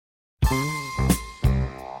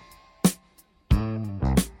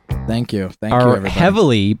Thank you, Our everybody.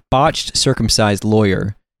 heavily botched circumcised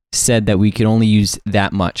lawyer said that we could only use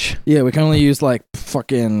that much. Yeah, we can only use like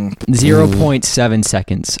fucking 0.7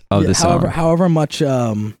 seconds of the song. However much.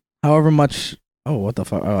 Oh, what the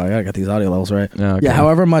fuck? Oh, I gotta get these audio levels right. Okay. Yeah,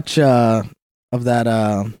 however much of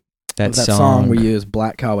that song we use.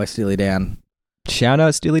 Black Cow by Steely Dan. Shout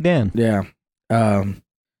out Steely Dan. Yeah.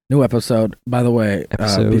 New episode. By the way,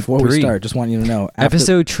 before 3. we start, just want you to know.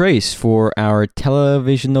 Episode trace for our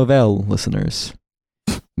television novel listeners.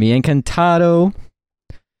 Mi Encantado.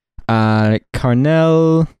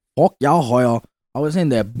 Carnel. I was in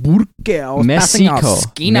the Burke. I was passing out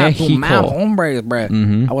esquina to my hombres, bruh.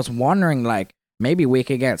 Mm-hmm. I was wondering, like, maybe we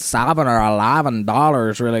could get $7 or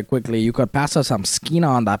 $11 really quickly. You could pass us some skin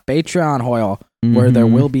on that Patreon, Hoyle, where there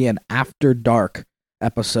will be an After Dark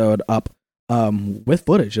episode up with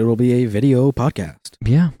footage. It will be a video podcast.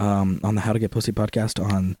 Yeah. On the How to Get Pussy podcast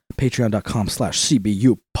on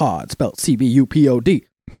patreon.com/CBUpod, spelled CBUPOD.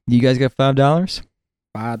 You guys got $5?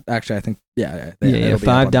 Actually, I think, yeah.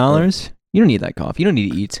 $5. You don't need that coffee. You don't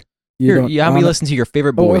need to eat. You have me listen to your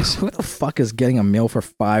favorite boys. Who the fuck is getting a meal for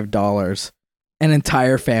 $5? An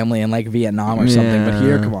entire family in like Vietnam or something. But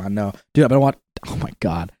here, come on, no, dude. I've been watching. Oh my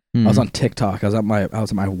god, I was on TikTok. I was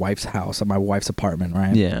at my wife's house, at my wife's apartment,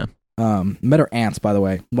 right? Yeah. Met her aunts, by the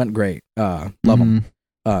way. Went great. Love them.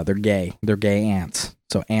 They're gay. They're gay aunts.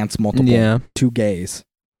 So aunts multiple. Yeah. 2 gays.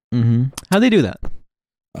 Mm-hmm. How'd they do that?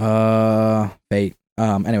 Fate.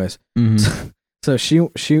 Anyways. So she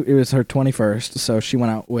it was her 21st, so she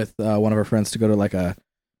went out with one of her friends to go to like a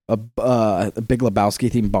Big Lebowski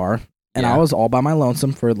themed bar, and I was all by my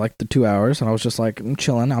lonesome for like the 2 hours, and I was just like, I'm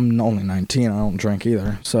chilling. I'm only 19. I don't drink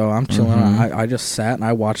either, so I'm chilling. I just sat and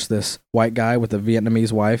I watched this white guy with a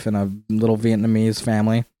Vietnamese wife and a little Vietnamese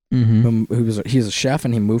family. He's a chef,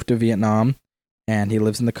 and he moved to Vietnam, and he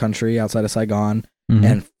lives in the country outside of Saigon.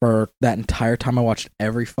 And for that entire time, I watched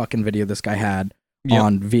every fucking video this guy had.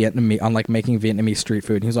 On Vietnamese, on like making Vietnamese street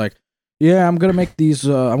food. And he's like, yeah, I'm gonna make these.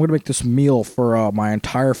 I'm gonna make this meal for my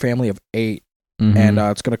entire family of 8, and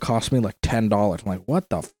it's gonna cost me like $10. I'm like, what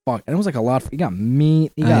the fuck? And it was like a lot. You got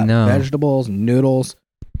meat, you got vegetables, noodles.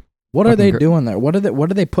 What are they doing there? What do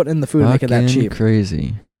they put in the food to make it that cheap?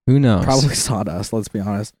 Crazy. Who knows? Probably sawdust. Let's be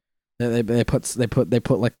honest. They put like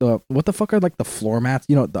the what the fuck are like the floor mats?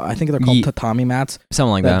 You know, I think they're called tatami mats.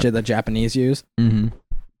 Something like that. The Japanese use.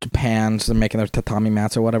 Japans and making their tatami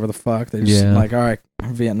mats or whatever the fuck. They're just like, all right,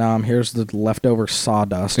 Vietnam, here's the leftover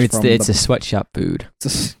sawdust. It's a sweatshop food.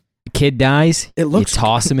 The kid dies, you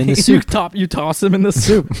toss him in the soup. You toss him in the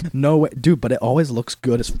soup. No way. Dude, but it always looks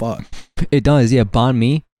good as fuck. It does, yeah. Banh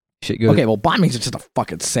mi. Shit good. Okay, well, banh mi's just a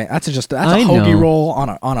fucking that's a hoagie roll on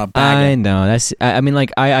a bag. I know. I mean,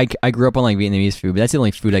 like, I grew up on like Vietnamese food, but that's the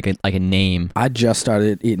only food I can name. I just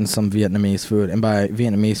started eating some Vietnamese food, and by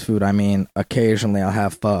Vietnamese food, I mean occasionally I'll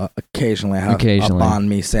have occasionally a banh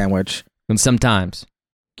mi sandwich, and sometimes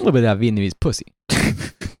a little bit of that Vietnamese pussy.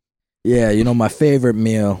 Yeah, you know, my favorite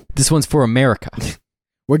meal. This one's for America.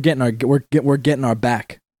 We're getting our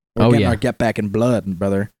back. We're getting our get back in blood,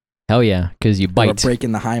 brother. Hell yeah, because you bite. We're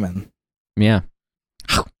breaking the hymen. Yeah.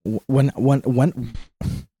 When,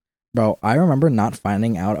 bro, I remember not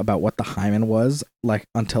finding out about what the hymen was like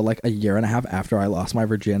until like a year and a half after I lost my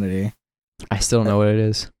virginity. I still don't know what it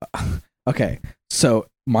is. Okay, so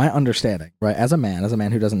my understanding, right, as a man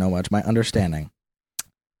who doesn't know much, my understanding,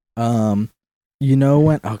 you know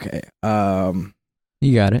when, okay,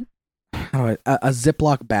 you got it. A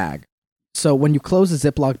Ziploc bag. So when you close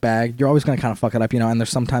a Ziploc bag, you're always going to kind of fuck it up, you know, and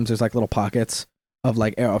there's like little pockets of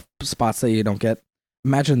like spots that you don't get.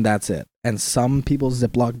 Imagine that's it. And some people's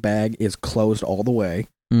Ziploc bag is closed all the way.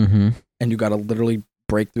 And you got to literally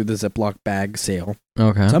break through the Ziploc bag seal.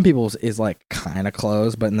 Okay. Some people's is like kind of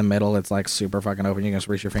closed, but in the middle it's like super fucking open. You can just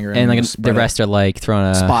reach your finger in. And like the rest are like throwing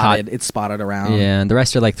a it's spotted around. Yeah, and the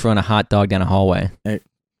rest are like throwing a hot dog down a hallway.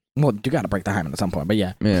 Well, you got to break the hymen at some point, but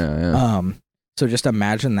yeah. Yeah. So just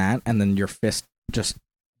imagine that, and then your fist just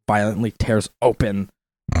violently tears open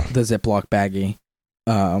the Ziploc baggie.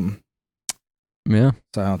 Yeah.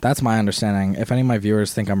 So that's my understanding. If any of my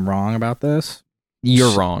viewers think I'm wrong about this,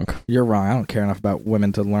 you're wrong. You're wrong. I don't care enough about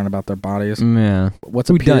women to learn about their bodies. Yeah. What's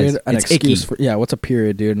a period? Does? An it's excuse icky. for what's a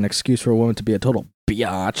period, dude? An excuse for a woman to be a total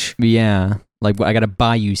biatch. Yeah. Like, I gotta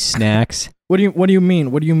buy you snacks. What do you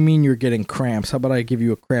mean? What do you mean you're getting cramps? How about I give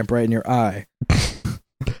you a cramp right in your eye?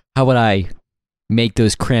 How about I make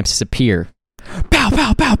those cramps disappear? Pow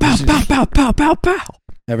pow pow pow pow pow pow pow pow.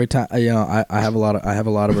 Every time, you know, I have a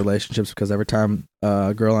lot of relationships because every time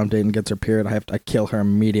a girl I'm dating gets her period, I kill her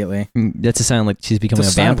immediately. That's a sign like she's becoming a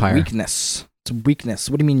vampire. Weakness. It's weakness.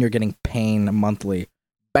 What do you mean you're getting pain monthly?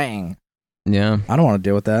 Bang. Yeah. I don't want to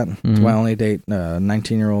deal with that. That's why I only date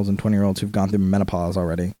 19-year-olds and 20-year-olds who've gone through menopause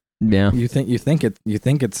already. Yeah. You think it's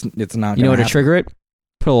not. You know what to happen. trigger it?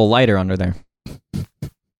 Put a little lighter under there.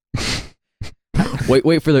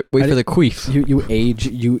 wait for the queef.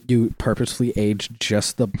 You purposely age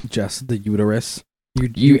just the uterus.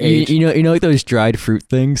 You age you know like those dried fruit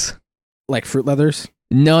things? like Fruit Leathers.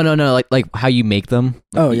 No, like how you make them.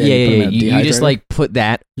 Oh yeah, yeah. You just like put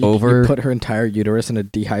that over. You put her entire uterus in a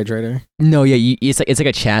dehydrator. No, yeah, it's like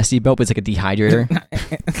a chastity belt, but it's like a dehydrator.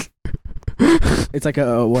 It's like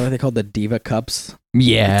a what are they called? The Diva cups.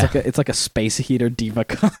 Yeah, it's like a space heater Diva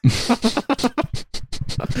cup.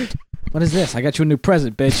 What is this? I got you a new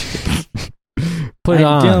present, bitch. Put it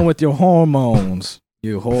on. I'm dealing with your hormones.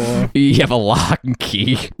 You whore. You have a lock and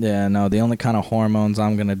key. Yeah, no, the only kind of hormones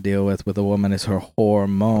I'm going to deal with a woman is her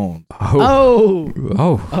hormones. Oh,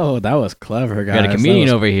 that was clever, guys. You got a comedian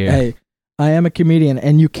over here. Hey, I am a comedian,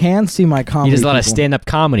 and you can see my comedy. He does a lot of stand-up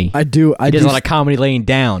comedy. I do. He does a lot of comedy laying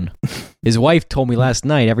down. His wife told me last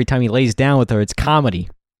night, every time he lays down with her, it's comedy.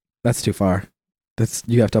 That's too far.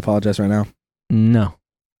 You have to apologize right now. No.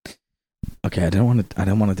 Okay, I didn't want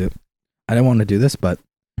to do this, but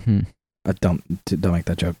don't make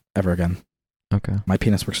that joke ever again. Okay. My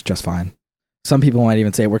penis works just fine. Some people might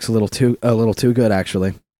even say it works a little too good,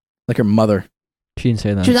 actually. Like her mother. She didn't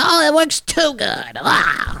say that. She's it works too good.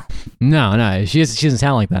 Wow. No, she doesn't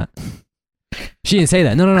sound like that. She didn't say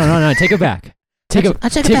that. No, take it back. I take it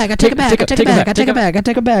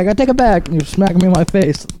back. You're smacking me in my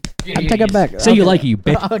face. I take it back. Say you like it, you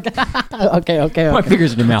bitch. Okay. My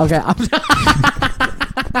fingers in your mouth. Okay.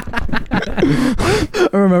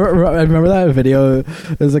 Remember that video?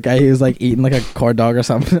 There's a guy, he was like eating like a corn dog or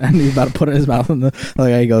something, and he's about to put it in his mouth, and the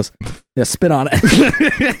guy, he goes, "Yeah, spit on it."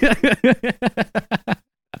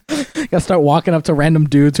 Gotta start walking up to random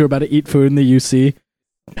dudes who are about to eat food in the UC.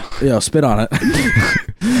 Yo, spit on it.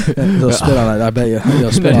 They'll spit on it. I bet you.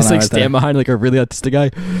 Yo, spit on just it. Like stand behind like a really autistic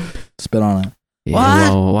guy. Spit on it. Yeah, why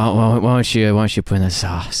don't you put in the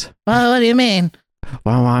sauce? What do you mean?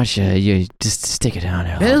 Why don't you just stick it down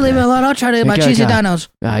there? Leave me alone. I'll try to eat my cheesy dinos.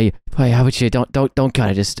 How about you don't cut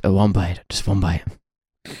it? Just one bite. Just one bite.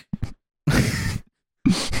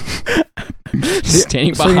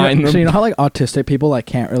 Standing behind them. So you know how like autistic people like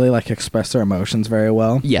can't really like express their emotions very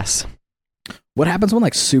well? Yes. What happens when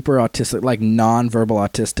like super autistic, like non-verbal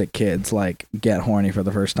autistic kids like get horny for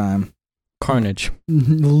the first time? Carnage.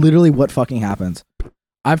 Literally, what fucking happens?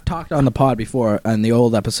 I've talked on the pod before in the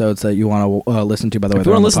old episodes that you want to listen to. By the way, if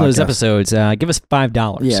you want to listen to those episodes, give us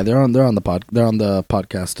 $5. Yeah, they're on the pod. They're on the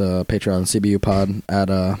podcast Patreon CBU Pod at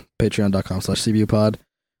patreon.com/CBU Pod.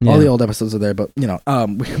 Yeah. All the old episodes are there, but you know,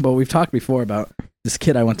 but we've talked before about this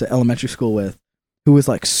kid I went to elementary school with, who was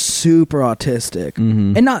like super autistic,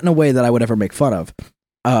 and not in a way that I would ever make fun of.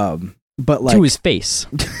 But like to his face.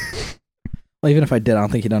 Well, even if I did, I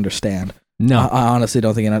don't think he'd understand. No, I honestly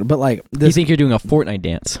don't think he'd. But like, you think you're doing a Fortnite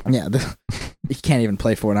dance? Yeah, he can't even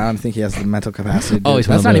play Fortnite. I don't think he has the mental capacity. To do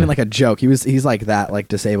that's not even like a joke. He's like that, like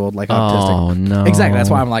disabled, like autistic. Oh no! Exactly. That's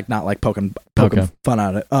why I'm like not like poking fun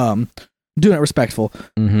at it. Doing it respectful.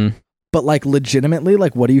 But like legitimately,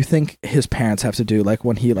 like what do you think his parents have to do? Like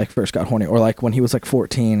when he like first got horny, or like when he was like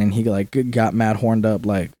 14 and he like got mad horned up.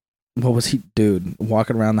 Like what was he, dude?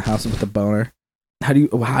 Walking around the house with a boner. How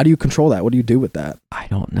do you control that? What do you do with that? I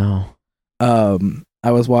don't know. I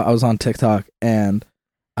was on TikTok and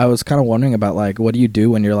I was kind of wondering about like what do you do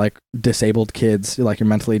when you're like disabled kids, like you're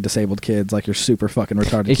mentally disabled kids, like you're super fucking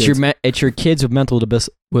retarded. It's your kids with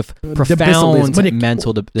profound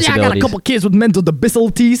mental disabilities. Yeah, I got a couple kids with mental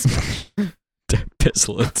disabilities.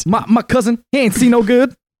 Disabilities. My cousin, he ain't see no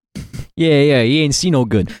good. Yeah, he ain't see no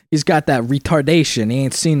good. He's got that retardation. He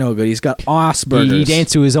ain't see no good. He's got Asperger's. He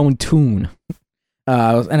danced to his own tune.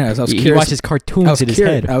 I was curious. He watches cartoons in his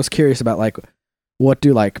head. I was curious about like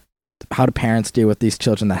how do parents deal with these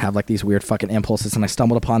children that have like these weird fucking impulses? And I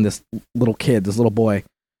stumbled upon this little boy,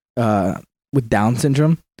 with Down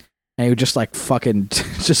syndrome, and he would just like fucking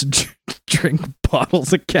just drink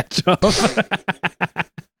bottles of ketchup.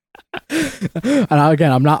 And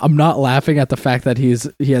again, I'm not laughing at the fact that he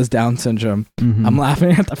has Down syndrome. I'm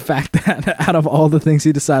laughing at the fact that out of all the things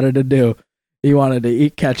he decided to do, he wanted to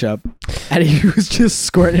eat ketchup, and he was just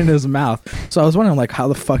squirting in his mouth. So I was wondering, like, how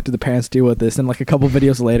the fuck do the parents deal with this? And like a couple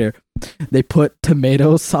videos later, they put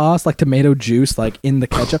tomato sauce, like tomato juice, like in the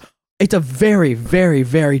ketchup. It's a very, very,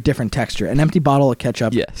 very different texture. An empty bottle of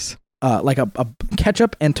ketchup, yes, like a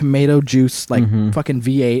ketchup and tomato juice, like fucking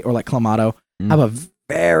V8 or like Clamato, have a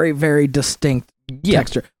very, very distinct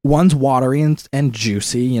texture. One's watery and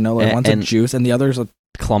juicy, you know, like one's a juice, and the other's a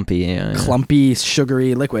clumpy, clumpy,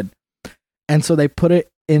 sugary liquid. And so they put it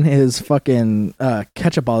in his fucking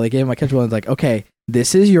ketchup bottle. They gave him a ketchup bottle. It's like, okay,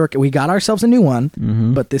 this is we got ourselves a new one,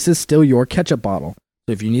 but this is still your ketchup bottle.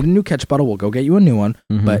 So if you need a new ketchup bottle, we'll go get you a new one.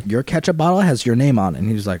 But your ketchup bottle has your name on it. And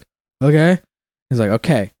he's like, okay. He's like,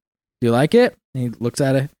 okay, do you like it? And he looks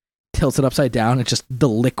at it, tilts it upside down. It's just the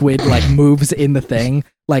liquid like moves in the thing.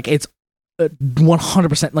 Like it's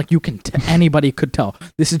 100%. Like you can, anybody could tell.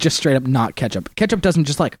 This is just straight up not ketchup. Ketchup doesn't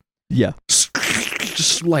just like,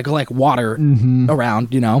 just like water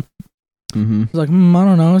around, you know? He's like, I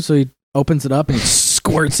don't know. So he opens it up and he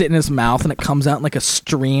squirts it in his mouth and it comes out in like a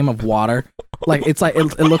stream of water. Like it's like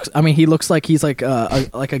it looks. I mean, he looks like he's like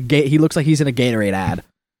he looks like he's in a Gatorade ad.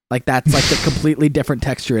 Like that's like the completely different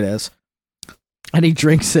texture it is. And he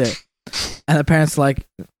drinks it, and the parents like,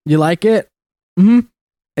 "You like it?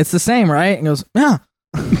 It's the same, right?" And he goes, "Yeah."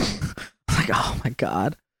 Like, oh my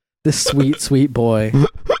god, this sweet boy,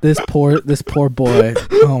 this poor boy.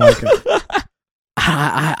 Oh my god,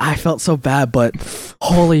 I felt so bad, but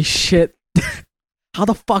holy shit. How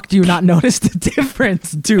the fuck do you not notice the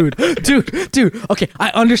difference, dude? Okay,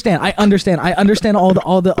 I understand all the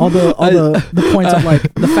points of like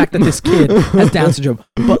the fact that this kid has Down syndrome,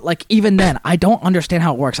 but like even then, I don't understand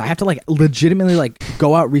how it works. I have to like legitimately like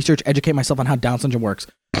go out, research, educate myself on how Down syndrome works.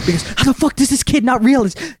 Because how the fuck does this kid not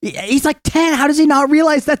realize? He's like 10. How does he not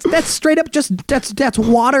realize that's straight up just that's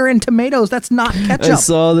water and tomatoes? That's not ketchup. I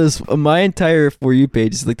saw this. My entire For You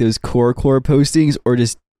page is like those core postings or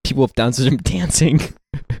just people with Down syndrome dancing.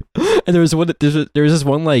 And there was this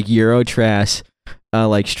one like Euro trash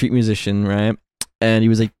like street musician, right? And he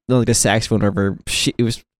was like a saxophone or whatever. It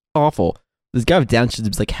was awful. This guy with Down syndrome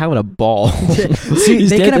was like having a ball. See, he's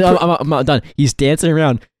dancing, I'm not done. He's dancing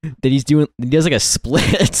around. Then he does like a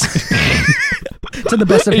split. To the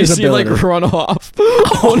best of his ability. Like run off.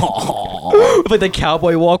 With like the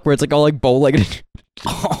cowboy walk where it's like all like bow-legged.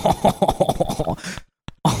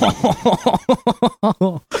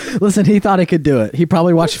 Listen, he thought he could do it. He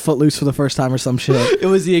probably watched Footloose for the first time or some shit. It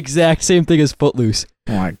was the exact same thing as Footloose.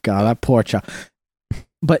 Oh my god, that poor child.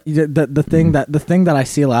 But the thing that I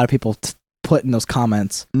see a lot of people put in those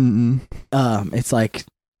comments, it's like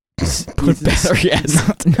put better,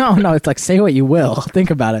 yes. No, it's like say what you will.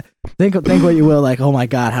 Think about it. Think what you will. Like, oh my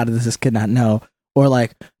god, how did this kid not know? Or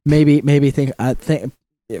like maybe think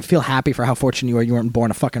feel happy for how fortunate you are. You weren't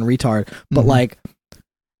born a fucking retard. But like.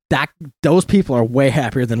 Those people are way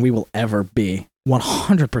happier than we will ever be.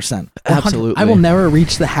 100%. Absolutely. I will never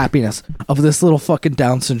reach the happiness of this little fucking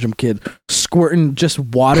Down syndrome kid squirting just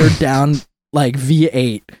watered down like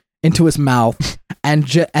V8 into his mouth, and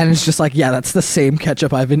it's just like, yeah, that's the same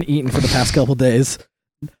ketchup I've been eating for the past couple days.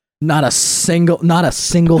 Not a single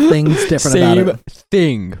thing's different about it. Same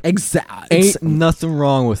thing. Exactly. Ain't nothing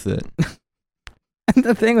wrong with it. And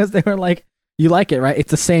the thing was, they were like, "You like it, right?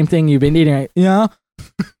 It's the same thing you've been eating, right?" Yeah.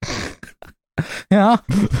 Yeah.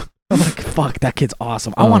 I'm like, fuck, that kid's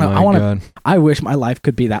awesome. I wish my life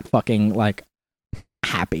could be that fucking like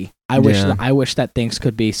happy. I wish that things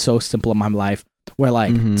could be so simple in my life where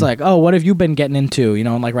like it's like, oh, what have you been getting into? You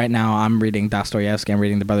know, and like right now I'm reading Dostoevsky, I'm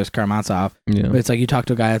reading The Brothers Karamazov. Yeah. But it's like you talk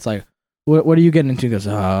to a guy, it's like, what are you getting into? He goes,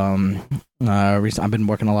 I've been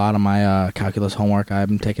working a lot on my calculus homework. I've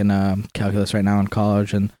been taking calculus right now in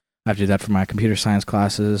college, and I have to do that for my computer science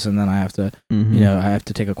classes, and then I have to, I have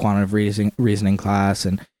to take a quantitative reasoning class,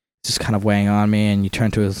 and it's just kind of weighing on me. And you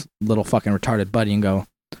turn to his little fucking retarded buddy and go,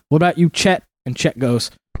 "What about you, Chet?" And Chet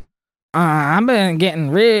goes, "I've been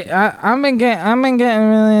getting really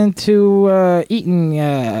into eating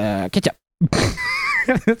ketchup."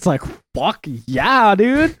 It's like, fuck yeah,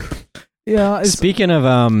 dude. Yeah. Speaking of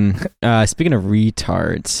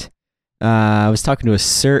retards. I was talking to a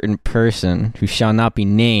certain person who shall not be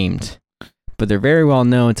named, but they're very well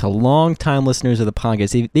known to long-time listeners of the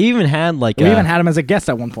podcast. They even had we even had him as a guest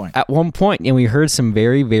at one point. And we heard some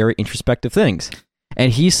very, very introspective things.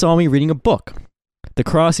 And he saw me reading a book, The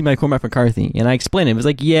Crossing by Cormac McCarthy, and I explained it. It was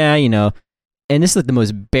like, yeah, and this is like the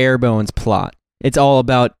most bare bones plot. It's all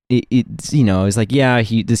about it's like, yeah,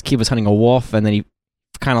 this kid was hunting a wolf, and then he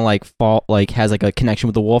kind of has like a connection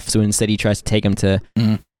with the wolf, so instead he tries to take him to.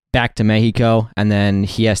 Back to Mexico, and then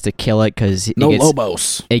he has to kill it because it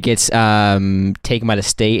gets taken by the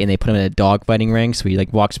state, and they put him in a dog fighting ring. So he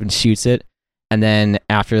like walks up and shoots it, and then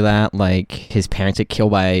after that, like his parents get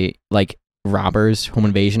killed by like robbers, home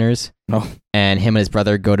invasioners, and him and his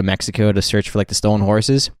brother go to Mexico to search for like the stolen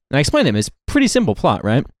horses. And I explained to him it's a pretty simple plot,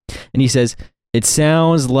 right? And he says it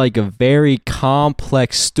sounds like a very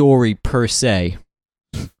complex story per se.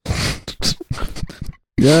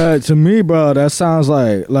 Yeah, to me, bro, that sounds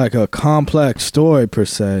like a complex story per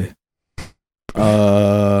se.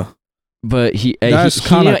 But that's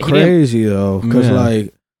kind of crazy though, because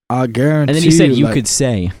like I guarantee. And then he said you like, could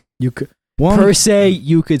say. you could Per se,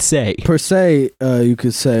 you could say. per se. You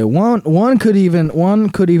could say one could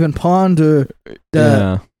even ponder that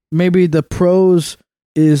Yeah. maybe the prose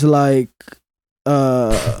is like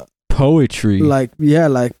Poetry.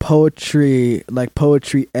 like poetry, like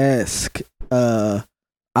poetry-esque.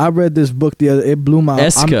 I read this book it blew my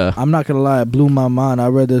Esca. I'm not gonna lie, it blew my mind. I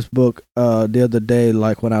read this book the other day,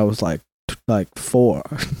 like when I was like 4.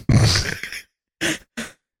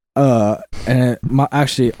 And my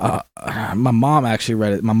mom actually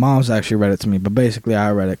read it. My mom's actually read it to me, but basically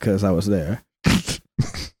I read it because I was there.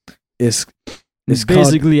 It's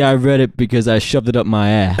Basically, I read it because I shoved it up my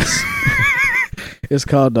ass. it's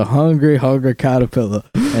called The Hungry Caterpillar,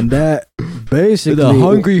 and that basically The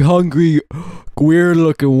hungry,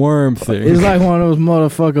 weird-looking worm thing. it's like one of those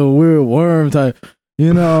motherfucking weird worm type,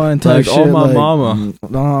 and type Like, shit. oh, my like,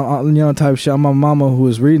 mama. Type shit. My mama who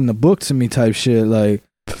was reading the book to me, type shit. Like,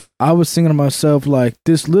 I was thinking to myself, like,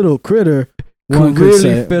 this little critter one could could really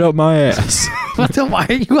say, fit up my ass. So why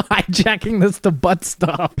are you hijacking this to butt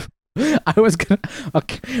stuff? I was gonna.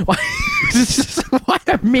 Okay, why? Why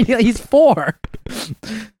immediately? He's 4.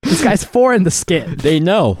 This guy's 4 in the skit. They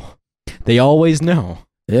know. They always know.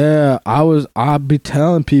 Yeah, I'd be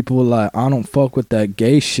telling people like I don't fuck with that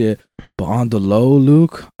gay shit, but on the low,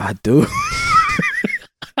 Luke, I do.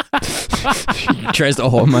 He tries to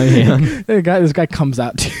hold my hand. This guy comes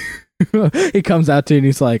out to you. He comes out to you and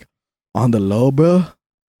he's like, on the low, bro,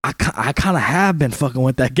 I kind of have been fucking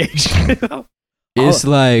with that gay shit. It's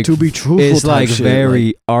like to be truthful, it's type like shit,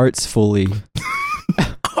 very artsfully.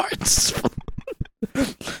 artsful.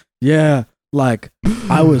 Yeah, like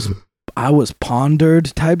I was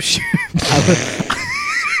pondered type shit.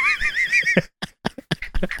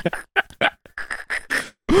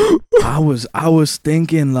 I was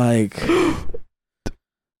thinking like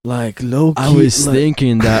low key. I was like,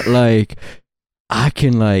 thinking that like I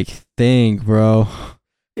can like think, bro.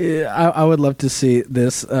 yeah, I would love to see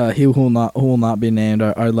this. He who will not be named.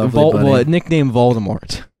 Our lovely buddy. Nickname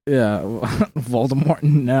Voldemort. Yeah, Voldemort.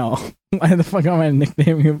 No, why the fuck am I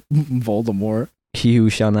nicknaming him Voldemort? He who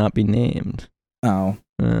shall not be named. Oh,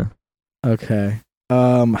 Uh, okay.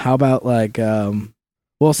 How about like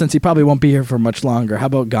well, since he probably won't be here for much longer, how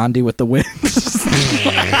about Gandhi with the wind?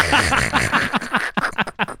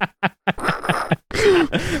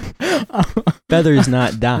 Feathers,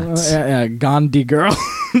 not dots. Yeah, Gandhi girl.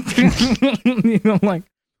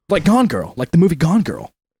 Like Gone Girl, like the movie Gone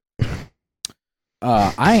Girl.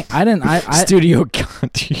 I Studio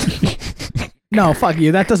Gandhi. No, fuck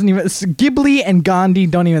you. That doesn't even. Ghibli and Gandhi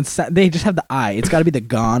don't even. They just have the I. It's got to be the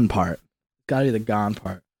Gone part. Got to be the Gone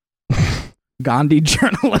part. Gandhi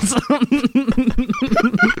journalism.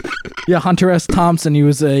 Yeah, Hunter S. Thompson. He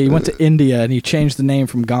went to India and he changed the name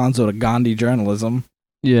from Gonzo to Gandhi journalism.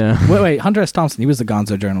 Yeah. Wait. Hunter S. Thompson. He was the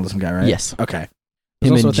Gonzo journalism guy, right? Yes. Okay. Him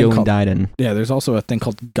There's and also a thing Joan called- Didion. Yeah, there's also a thing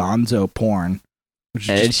called Gonzo porn. Which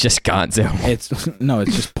is It's just Gonzo. it's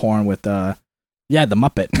just porn with the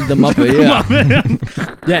Muppet. The Muppet, yeah.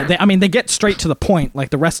 Muppet. Yeah, they get straight to the point like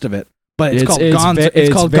the rest of it, but it's called Gonzo. Gonzo.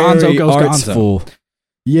 It's called Gonzo Goes Gonzo. artsful.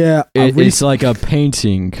 Yeah, It's like a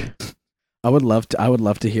painting. I would love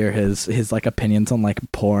to hear his like opinions on like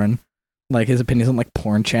porn, like his opinions on like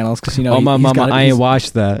porn channels because Oh my mama, I ain't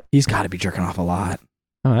watched that. He's got to be jerking off a lot.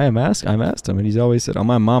 Oh, I've asked him, and he's always said, "Oh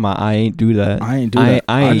my mama, I ain't do that." I ain't do that.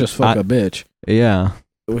 I just fuck I- a bitch. Yeah,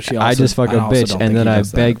 Which I just fuck a bitch, and then I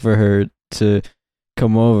beg for her to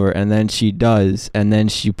come over, and then she does, and then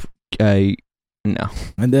she, no.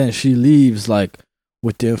 And then she leaves like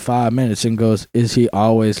within 5 minutes and goes, "Is he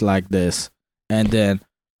always like this?" And then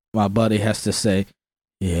my buddy has to say,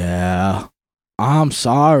 "Yeah, I'm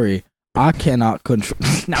sorry. I cannot control."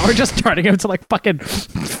 Now we're just turning him to like fucking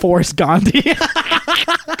Forrest Gandhi.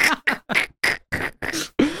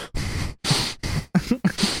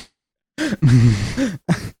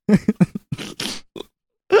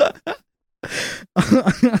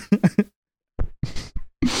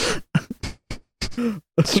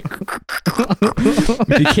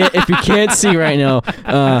 If you can't see right now,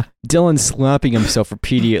 Dylan's slapping himself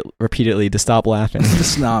repeatedly to stop laughing.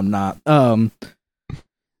 No, I'm not.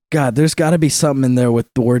 God, there's got to be something in there with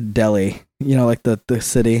the word deli. You know, like the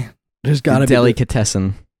city. There's got to be.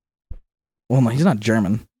 Delicatessen. Well, no, he's not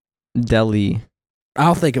German. Deli.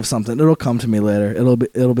 I'll think of something. It'll come to me later. It'll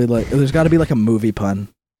be like there's got to be like a movie pun.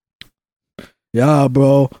 Yeah,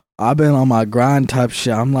 bro. I've been on my grind type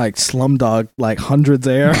shit. I'm like Slumdog, like hundreds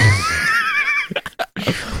air.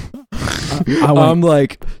 I'm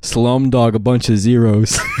like Slumdog, a bunch of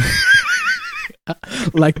zeros.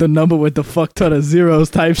 Like the number with the fuck ton of zeros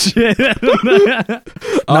type shit.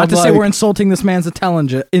 Not to say we're insulting this man's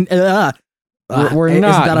intelligence. We're Isn't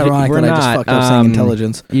not. that ironic We're that I just not. fucked up saying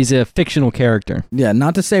intelligence? He's a fictional character. Yeah,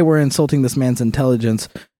 not to say we're insulting this man's intelligence.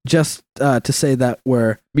 Just to say that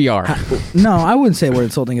We are. No, I wouldn't say we're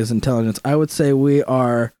insulting his intelligence. I would say we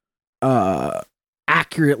are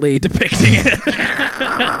accurately depicting it.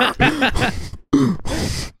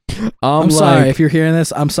 I'm sorry if you're hearing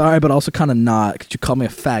this. I'm sorry, but also kind of not. Because you called me a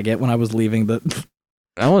faggot when I was leaving the.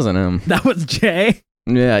 That wasn't him. That was Jay.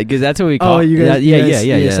 Yeah, because that's what we call. Oh, you guys. Yeah.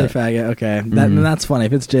 You say faggot. Okay, that's funny.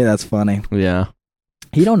 If it's Jay, that's funny. Yeah.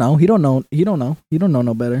 He don't know. He don't know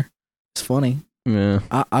no better. It's funny. Yeah.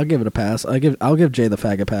 I'll give it a pass. I'll give Jay the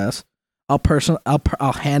faggot pass.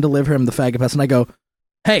 I'll hand deliver him the faggot pass, and I go,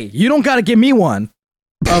 hey, you don't got to give me one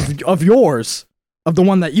of yours, of the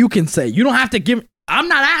one that you can say. You don't have to give. I'm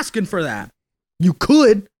not asking for that. You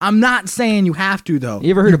could. I'm not saying you have to, though. You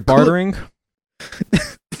ever heard of bartering?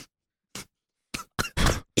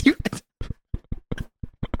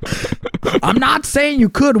 I'm not saying you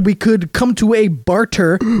could. We could come to a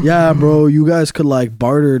barter. Yeah, bro. You guys could like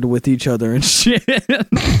bartered with each other and shit.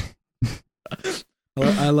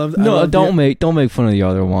 I love. No, don't make fun of the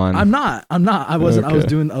other one. I'm not. I wasn't. Okay.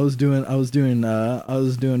 I was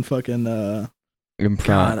doing fucking.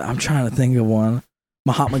 God, I'm trying to think of one.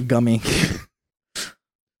 Mahatma Gummy.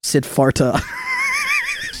 Sid Farta.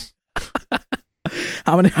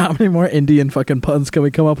 How many more Indian fucking puns can we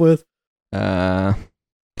come up with? No.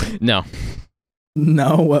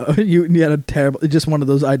 No, you had a terrible. Just one of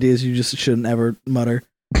those ideas you just shouldn't ever mutter.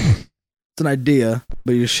 It's an idea,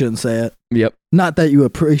 but you just shouldn't say it. Yep. Not that you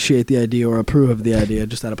appreciate the idea or approve of the idea,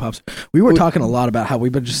 just that it pops. We were talking a lot about how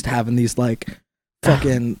we've been just having these like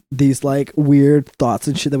fucking these like weird thoughts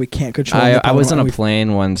and shit that we can't control. I was on a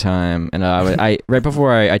plane one time, and I right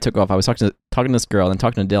before I took off, I was talking to this girl and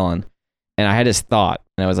talking to Dylan, and I had this thought,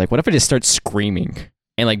 and I was like, what if I just start screaming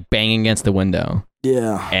and like banging against the window?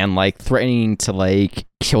 Yeah. And like threatening to like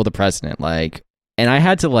kill the president, like, and I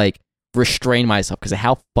had to like restrain myself because of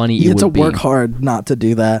how funny it would be. You had to work hard not to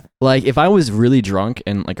do that. Like if I was really drunk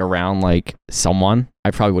and like around like someone,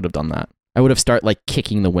 I probably would have done that. I would have started like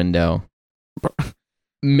kicking the window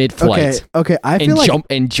mid-flight. Okay. I feel like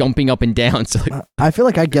jumping up and down. So like, I feel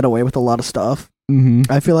like I get away with a lot of stuff. mm-hmm.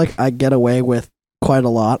 I feel like I get away with quite a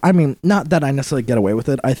lot. I mean, not that I necessarily get away with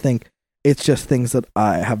it. I think it's just things that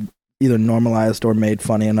I have either normalized or made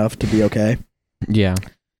funny enough to be okay. Yeah.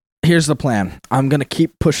 Here's the plan. I'm gonna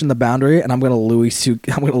keep pushing the boundary, and I'm gonna Louis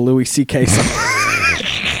C.K. I'm gonna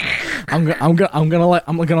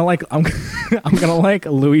like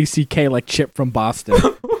Louis C.K. like Chip from Boston.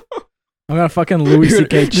 I'm gonna fucking Louis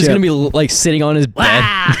C.K. Chip. Just gonna be like sitting on his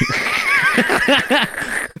bed.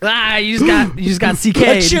 You just got CK.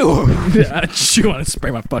 Achoo! I want to spray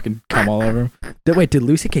my fucking cum all over him. Did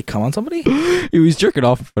Louis C.K. come on somebody? He was jerking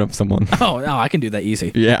off in front of someone. Oh no, I can do that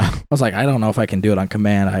easy. Yeah. I was like, I don't know if I can do it on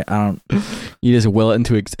command. I don't. You just will it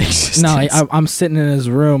into existence. No, I'm sitting in his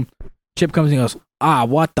room. Chip comes and he goes,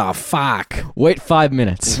 what the fuck? Wait 5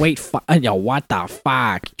 minutes. Yo, what the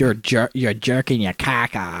fuck? You're jerking your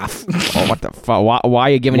cock off. Oh, what the fuck? Why are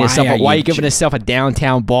you giving yourself a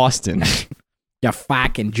downtown Boston? You're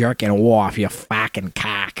fucking jerking off, you fucking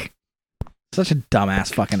cock. Such a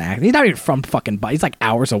dumbass fucking act. He's not even from fucking, he's like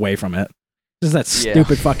hours away from it. Just that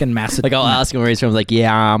stupid fucking Massachusetts. Like I'll ask him where he's from. Like,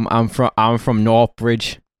 yeah, I'm from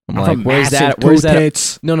Northbridge. I'm like, from where's that? Where's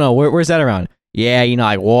that? No, where's that around? Yeah,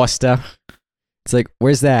 like Worcester. It's like,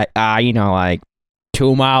 where's that? Like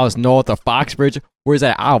 2 miles north of Foxbridge. Where's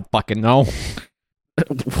that? I don't fucking know.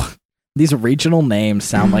 These regional names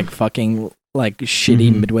sound like fucking like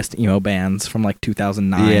shitty Midwest emo bands from like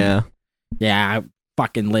 2009. Yeah, I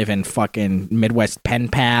fucking live in fucking Midwest pen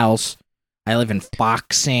pals. I live in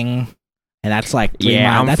Foxing, and that's like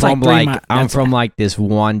I'm from like this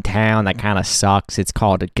one town that kind of sucks. It's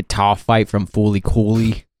called a Guitar Fight from Fooly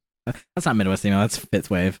Cooley. That's not Midwest emo. That's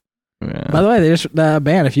Fitzwave. Yeah. By the way, they just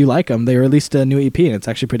band. If you like them, they released a new EP, and it's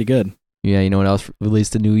actually pretty good. Yeah, you know what else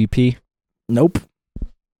released a new EP? Nope.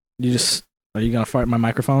 Are you gonna fart in my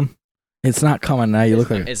microphone? It's not coming now. You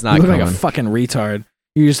look like a fucking retard.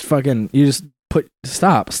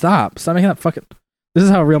 Stop making that fucking. This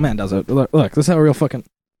is how a real man does it. Look, this is how a real fucking.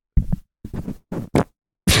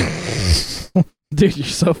 Dude, you're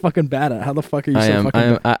so fucking bad at it. How the fuck are you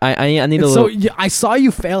fucking bad? I need a little. So I saw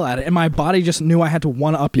you fail at it, and my body just knew I had to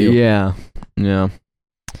one up you. Yeah. Here,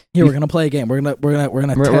 we're gonna play a game. We're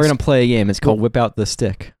gonna play a game. It's called Whip Out the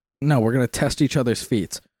Stick. No, we're gonna test each other's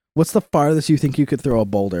feet. What's the farthest you think you could throw a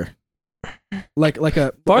boulder? Like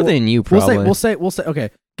a farther than you probably. We'll say.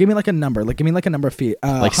 Okay, give me like a number. Give me like a number of feet.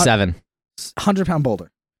 Like 7. 100-pound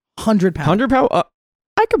boulder. 100 pounds. 100 pound.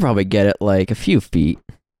 I could probably get it like a few feet.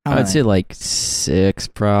 How I'd many? say like 6,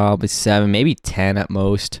 probably 7, maybe 10 at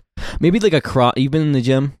most. Maybe like a cross. You've been in the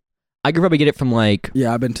gym? I could probably get it from like.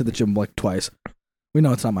 Yeah, I've been to the gym like twice. We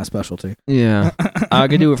know it's not my specialty. Yeah, I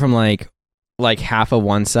could do it from like half of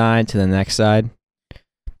one side to the next side.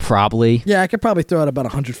 Probably. Yeah, I could probably throw it about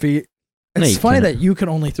 100 feet. No, It's you funny couldn't. that you can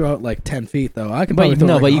only throw it like 10 feet though. I can probably But throw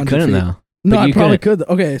no, it like but you 100 couldn't feet. though. No, But I you probably couldn't.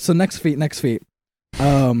 could. Okay, so next feet.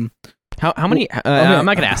 How many? Okay, I'm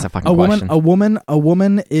not gonna ask that fucking question. A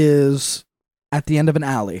woman is at the end of an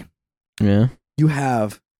alley. Yeah. You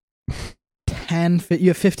have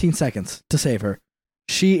 15 seconds to save her.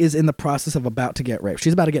 She is in the process of about to get raped.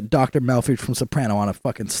 She's about to get Dr. Melfi from Soprano on a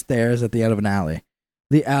fucking stairs at the end of an alley.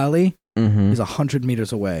 The alley Mm-hmm. is 100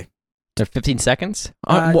 meters away. So 15 seconds.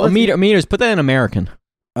 let's- Meters. Put that in American.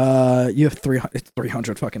 You have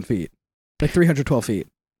 300 fucking feet. Like 312 feet.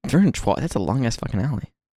 312. That's a long ass fucking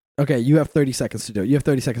alley. Okay, you have 30 seconds to do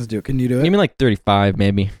it. Can you do it? Give me like 35,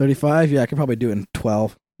 maybe. 35? Yeah, I could probably do it in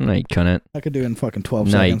 12. No, you couldn't. I could do it in fucking 12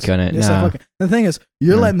 No, you seconds. couldn't. Yes, No. the thing is,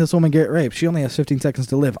 you're No. letting this woman get raped. She only has 15 seconds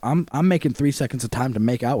to live. I'm making 3 seconds of time to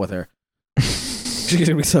make out with her. She's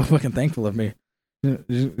gonna be so fucking thankful of me.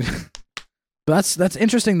 But that's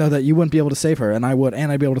interesting though that you wouldn't be able to save her, and I would,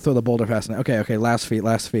 and I'd be able to throw the boulder fast enough. Okay, last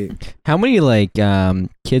feet. How many like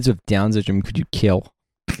kids with Down syndrome could you kill?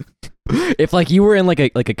 If like you were in like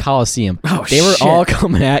a coliseum, Oh, they were shit. all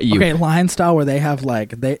coming at you. Okay, lion style where they have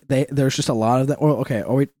like there's just a lot of them. Or okay,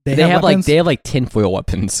 They have weapons? like tinfoil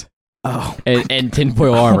weapons Oh, and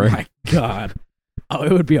tinfoil armor. Oh my god. Oh,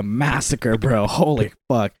 it would be a massacre, bro. Holy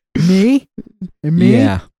fuck. Me?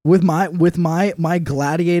 Yeah. With my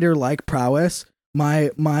gladiator like prowess, my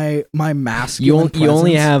masculine You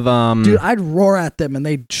only presence. have Dude, I'd roar at them and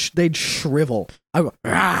they'd shrivel. I go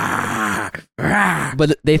 "Rah, rah."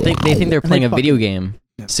 but they think they're playing a video game.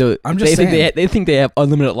 Yeah. So I'm just they saying. think they have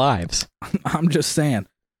unlimited lives. I'm just saying.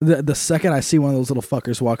 The second I see one of those little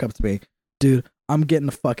fuckers walk up to me, dude, I'm getting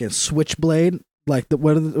a fucking switchblade. Like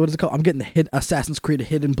what is it called? I'm getting the Assassin's Creed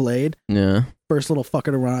hidden blade. Yeah. First little fucker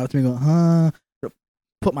to run out with me, go, huh?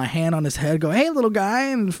 Put my hand on his head, go, hey, little guy,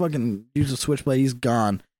 and fucking use a switchblade. He's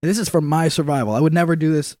gone. And this is for my survival. I would never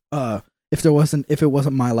do this if it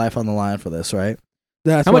wasn't my life on the line for this, right?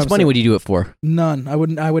 That's How much money would you do it for? None. I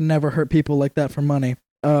would never hurt people like that for money.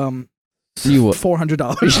 You would.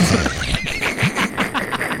 $400.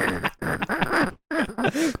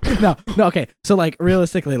 No, okay. So like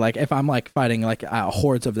realistically, like if I'm like fighting like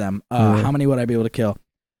hordes of them, how many would I be able to kill?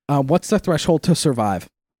 What's the threshold to survive?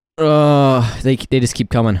 They just keep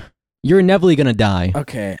coming. You're inevitably gonna die.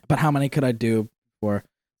 Okay, but how many could I do for?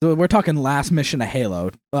 So we're talking last mission of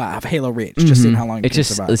Halo Reach. Just seeing how long you It's can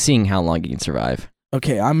just survive. seeing how long you can survive.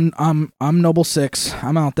 Okay, I'm Noble 6.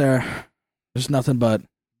 I'm out there. There's nothing but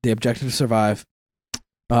the objective to survive.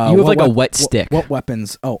 You have what like a wep- wet stick. What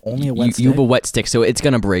weapons? Oh, only a wet stick. You have a wet stick, so it's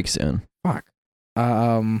gonna break soon. Fuck.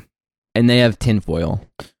 And they have tinfoil.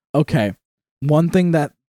 Okay. One thing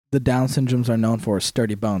that the Down syndromes are known for is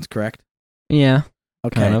sturdy bones, correct? Yeah,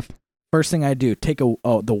 Okay. kind of. First thing I do, take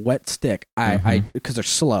the wet stick. I because they're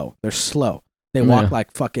slow. They're slow. They walk Yeah.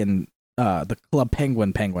 like fucking the Club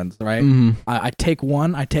penguins, right? Mm-hmm. I take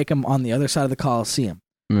one. I take them on the other side of the Coliseum.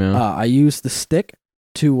 Yeah. I use the stick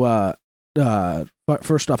to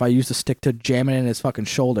first off, I use the stick to jam it in his fucking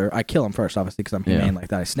shoulder. I kill him first, obviously, because I'm humane like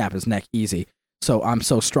that. I snap his neck easy. So I'm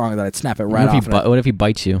so strong that I'd snap it right off. What if he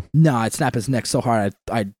bites you? No, I'd snap his neck so hard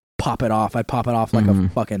I'd pop it off. I'd pop it off like a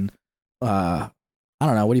fucking I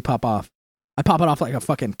don't know, what do you pop off? I pop it off like a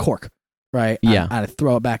fucking cork, right? Yeah. I'd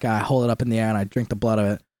throw it back, I hold it up in the air, and I drink the blood of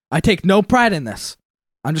it. I take no pride in this.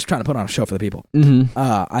 I'm just trying to put on a show for the people. Mm-hmm.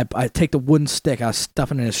 I take the wooden stick, I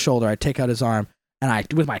stuff it in his shoulder, I take out his arm, and I,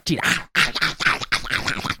 with my teeth,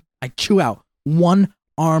 I chew out one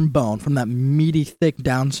arm bone from that meaty, thick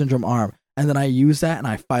Down syndrome arm, and then I use that and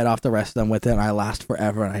I fight off the rest of them with it, and I last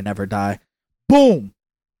forever and I never die. Boom!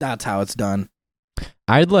 That's how it's done.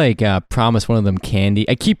 I'd like promise one of them candy.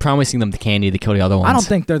 I keep promising them the candy to kill the other ones. I don't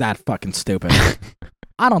think they're that fucking stupid.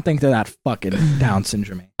 I don't think they're that fucking Down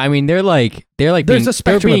syndrome. I mean, they're like There's being, a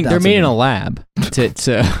spectrum of Down they're made in a syndrome. lab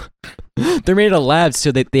to they're made in a lab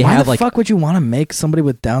so that they Why have the like fuck would you want to make somebody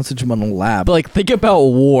with Down syndrome in a lab? but like think about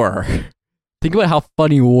war. Think about how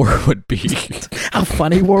funny war would be. How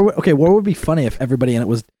funny war would... Okay, war would be funny if everybody in it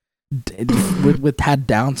was with had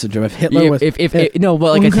Down syndrome. If Hitler was... No,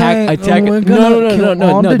 but like Okay, attack. we're gonna kill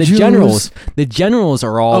all No. the The generals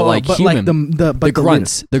are all like but human. Like the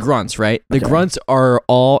grunts, right? The Okay. grunts are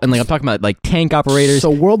all, and like I'm talking about like tank operators.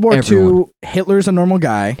 So World War everyone. II, Hitler's a normal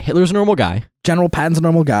guy. Hitler's a normal guy. General Patton's a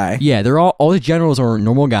normal guy. Yeah, they're all the generals are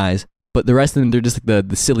normal guys. but the rest of them, they're just like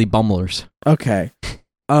the silly bumblers. Okay.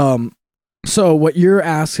 So what you're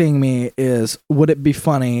asking me is, would it be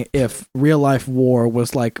funny if real life war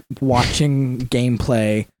was like watching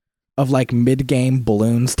gameplay of like mid-game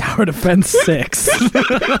Balloons Tower Defense 6?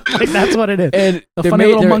 Like that's what it is. And The funny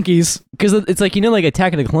little monkeys. Because it's like, like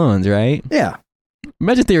Attack of the Clones, right? Yeah.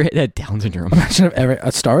 Imagine if they had Down syndrome. Imagine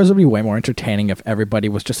if Star Wars would be way more entertaining if everybody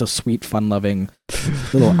was just a sweet, fun-loving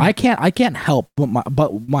little. I can't help but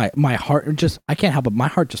my heart just. I can't help but my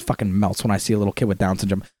heart just fucking melts when I see a little kid with Down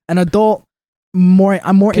syndrome. An adult, I'm more.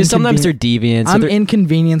 Because sometimes they're deviant. I'm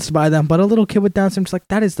inconvenienced by them, but a little kid with Down syndrome, like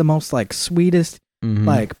that is the most like sweetest,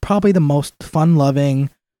 like probably the most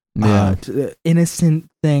fun-loving, innocent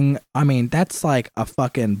thing. I mean, that's like a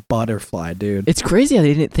fucking butterfly, dude. It's crazy how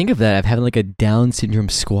they didn't think of that, of having like a Down syndrome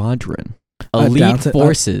squadron. Elite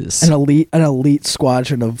forces. An elite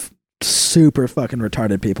squadron of super fucking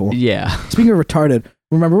retarded people. Yeah. Speaking of retarded,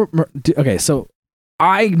 remember, okay, so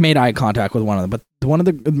I made eye contact with one of them, but one of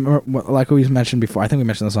the, like we mentioned before, I think we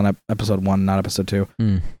mentioned this on episode 1, not episode 2.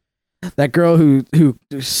 That girl who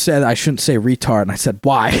said I shouldn't say retard, and I said,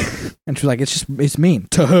 why? And she was like, it's mean.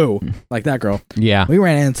 To who? Like that girl. Yeah. We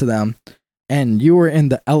ran into them, and you were in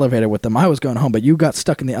the elevator with them. I was going home, but you got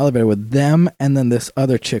stuck in the elevator with them and then this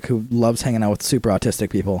other chick who loves hanging out with super autistic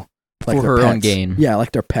people. Like for her pets. own gain. Yeah,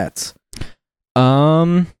 like they're pets.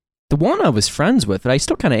 The one I was friends with, but I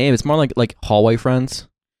still kind of am. It's more like hallway friends.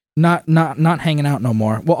 Not hanging out no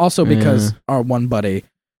more. Well, also because our one buddy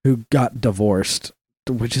who got divorced,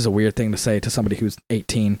 which is a weird thing to say to somebody who's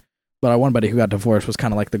 18, but our one buddy who got divorced was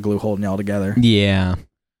kind of like the glue holding y'all together. Yeah.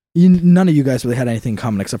 None of you guys really had anything in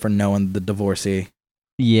common except for knowing the divorcee.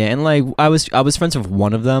 Yeah, and like I was friends with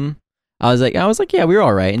one of them. I was like, yeah, we were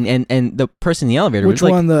all right. And the person in the elevator Which was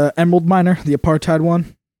like, one? The Emerald Miner, the apartheid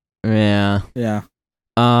one. Yeah. Yeah.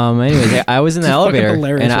 Anyways, I was in the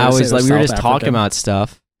elevator and I was like, we were just South talking African. about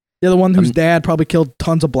stuff. Yeah, the one whose dad probably killed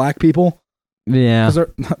tons of black people. Yeah. Because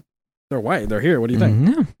they're white. They're here. What do you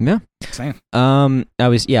think? Yeah. Same. I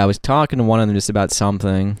was talking to one of them just about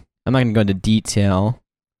something. I'm not gonna go into detail.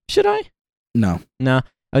 Should I? No. I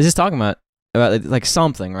was just talking about like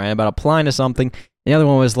something, right? About applying to something. The other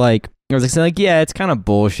one was like, I was like, yeah, it's kind of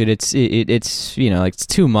bullshit. It's like it's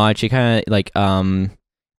too much. It kind of like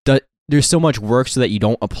there's so much work so that you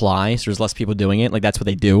don't apply, so there's less people doing it. Like that's what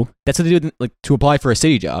they do. That's what they do, like to apply for a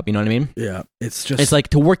city job. You know what I mean? Yeah. It's like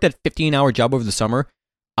to work that 15-hour job over the summer.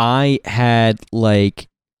 I had like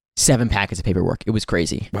 7 packets of paperwork. It was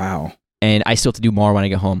crazy. Wow. And I still have to do more when I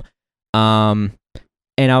get home. And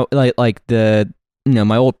I like the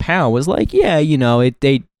my old pal was like, yeah,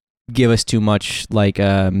 they give us too much like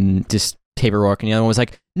just paperwork, and the other one was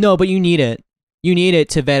like, no, but you need it. You need it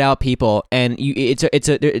to vet out people, and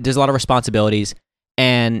there's a lot of responsibilities,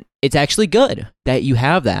 and it's actually good that you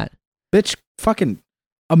have that. Bitch, fucking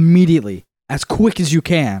immediately, as quick as you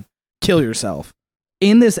can, kill yourself.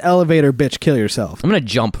 In this elevator, bitch, kill yourself. I'm gonna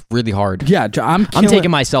jump really hard. Yeah, I'm taking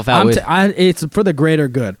myself out. It's for the greater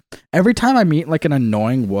good. Every time I meet like an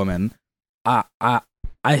annoying woman, I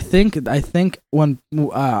think when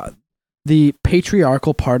the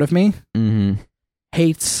patriarchal part of me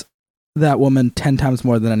hates that woman 10 times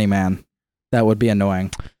more than any man that would be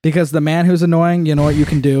annoying. Because the man who's annoying, you know what you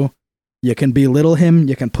can do? You can belittle him,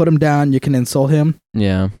 you can put him down, you can insult him.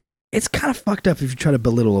 Yeah. It's kind of fucked up if you try to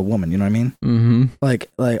belittle a woman, you know what I mean? Mm-hmm. Like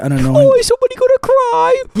I don't know. Oh, is somebody gonna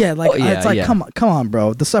cry? Yeah, it's like, come on,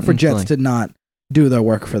 bro. The suffragettes did not do their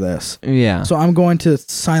work for this. Yeah. So I'm going to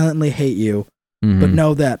silently hate you, but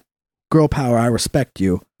know that girl power, I respect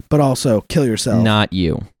you, but also kill yourself. Not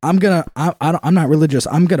you. I'm not religious.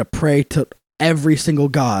 I'm gonna pray to every single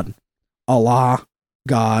god, Allah,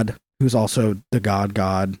 God, who's also the God,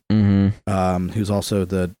 who's also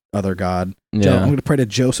the other God. Yeah. I'm gonna pray to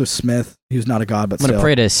Joseph Smith, who's not a god, but I'm gonna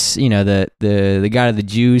pray to the God of the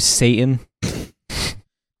Jews, Satan.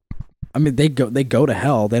 I mean, they go to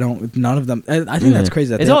hell. They don't. None of them. I think that's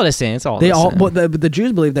crazy. It's all the same. It's all they the all. same. But the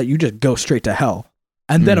Jews believe that you just go straight to hell,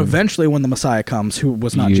 and then eventually, when the Messiah comes, who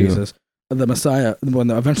was not Jesus, eventually when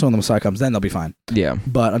the Messiah comes, then they'll be fine. Yeah.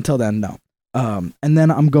 But until then, no. And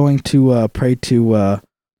then I'm going to pray to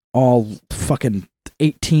all fucking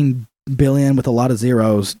 18 billion with a lot of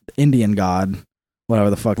zeros Indian god, whatever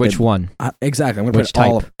the fuck. Which one? Exactly. I'm going to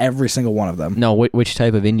pray to every single one of them. No, which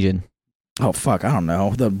type of Indian? Oh fuck, I don't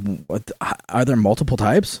know. Are there multiple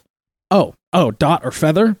types? Oh, dot or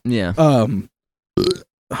feather? Yeah. Oh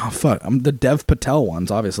fuck, I'm the Dev Patel ones,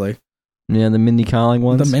 obviously. Yeah, the Mindy Kaling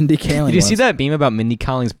ones. The Mindy Kaling. Did you see that meme about Mindy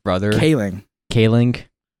Kaling's brother? Kaling.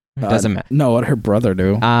 Doesn't matter. No, what did her brother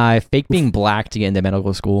do? Fake being black to get into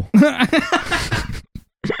medical school.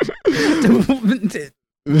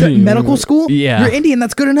 medical school. Yeah. You're Indian.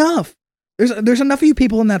 That's good enough. There's enough of you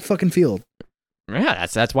people in that fucking field. Yeah,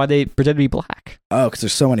 that's why they pretend to be black. Oh, because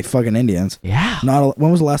there's so many fucking Indians. Yeah.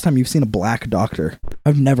 When was the last time you've seen a black doctor?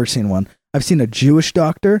 I've never seen one. I've seen a Jewish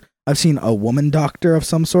doctor. I've seen a woman doctor of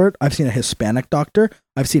some sort. I've seen a Hispanic doctor.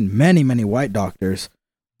 I've seen many, many white doctors,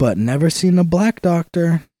 but never seen a black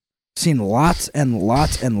doctor. Seen lots and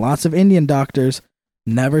lots and lots of Indian doctors.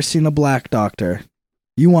 Never seen a black doctor.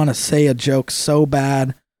 You want to say a joke so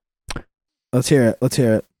bad? Let's hear it. Let's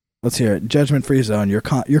hear it. Let's hear it. Judgment free zone. Your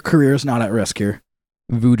career is not at risk here.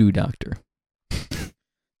 Voodoo doctor.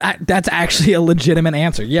 That's actually a legitimate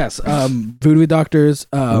answer. Yes. Voodoo doctors.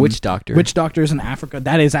 Witch doctor. Witch doctors in Africa.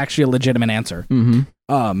 That is actually a legitimate answer.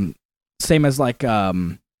 Mm-hmm. Same as like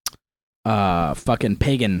fucking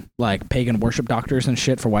pagan worship doctors and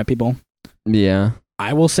shit for white people. Yeah.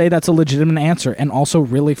 I will say that's a legitimate answer and also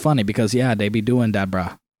really funny because they be doing that,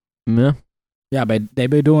 bruh. Yeah. Yeah, but they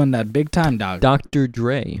be doing that big time, dog. Dr.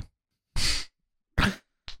 Dre.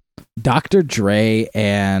 Dr. Dre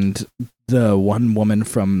and the one woman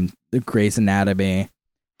from the Grey's Anatomy,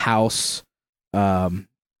 House. I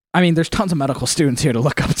mean, there's tons of medical students here to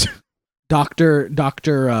look up to. Dr.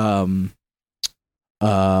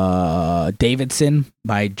 Davidson,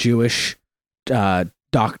 my Jewish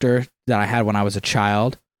doctor that I had when I was a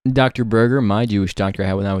child. Dr. Berger, my Jewish doctor I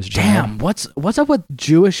had when I was a child. Damn, what's up with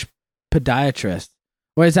Jewish podiatrists?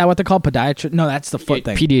 Or is that what they're called? Podiatrist? No, that's the foot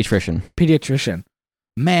thing. Pediatrician.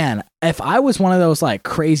 Man, if I was one of those like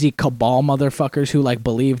crazy cabal motherfuckers who like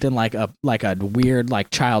believed in like a weird like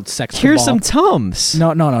child sex cabal. Here's some Tums.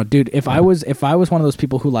 No, dude. If I was one of those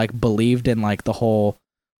people who like believed in like the whole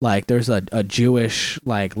like there's a Jewish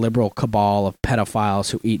like liberal cabal of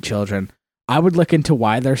pedophiles who eat children, I would look into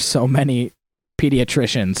why there's so many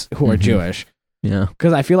pediatricians who are Jewish. Yeah.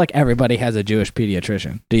 Because I feel like everybody has a Jewish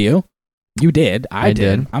pediatrician. Do you? You did. I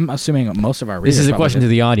did. I'm assuming most of our readers. This is a question to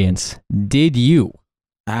the audience. Did you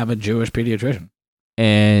have a Jewish pediatrician?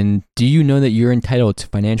 And do you know that you're entitled to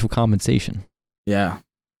financial compensation? Yeah.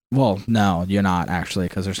 Well, no, you're not actually,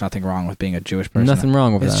 because there's nothing wrong with being a Jewish person. Nothing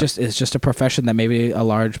wrong with that. It's just a profession that maybe a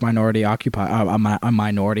large minority occupy. A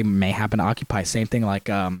minority may happen to occupy. Same thing like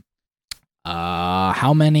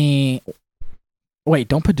how many? Wait,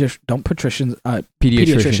 don't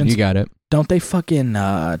pediatricians? You got it. Don't they fucking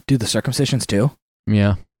do the circumcisions too?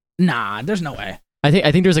 Yeah. Nah, there's no way. I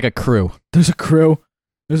think there's like a crew. There's a crew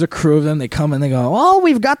of them. They come and they go, oh,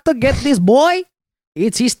 we've got to get this boy.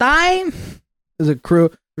 It's his time. There's a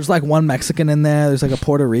crew. There's like one Mexican in there. There's like a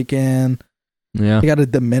Puerto Rican. Yeah. They got a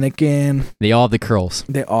Dominican. They all have the curls.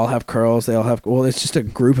 They all have curls. They all have. Well, it's just a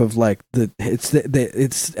group of like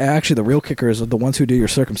it's actually the real kickers of the ones who do your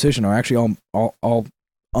circumcision are actually all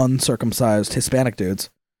uncircumcised Hispanic dudes.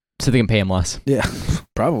 So they can pay him less. Yeah,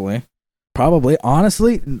 probably.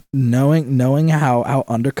 Honestly, knowing how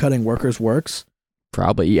undercutting workers works.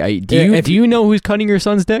 Probably. Yeah. Do you know who's cutting your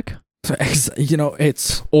son's dick? You know,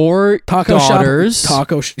 it's or taco daughters.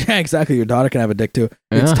 Yeah, exactly. Your daughter can have a dick too.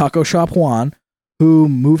 Yeah. It's Taco Shop Juan, who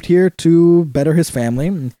moved here to better his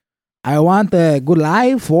family. I want a good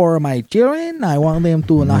life for my children. I want them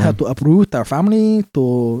to not have to uproot their family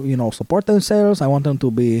to support themselves. I want them to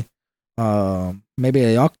be maybe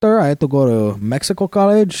a doctor. I had to go to Mexico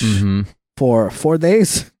college for 4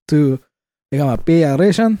 days to become a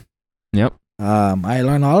pediatrician. Yep. I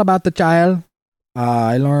learned all about the child.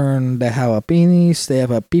 I learned they have a penis, they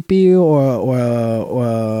have a pee-pee,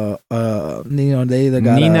 or they either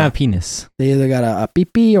got Nina penis. They either got a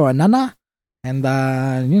pee-pee or a nana. And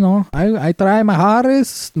I try my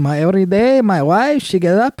hardest. Every day, my wife, she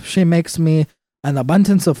gets up, she makes me an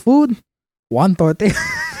abundance of food, one tortilla.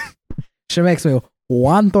 She makes me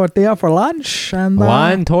one tortilla for lunch, and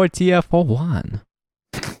one tortilla for one.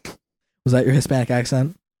 Was that your Hispanic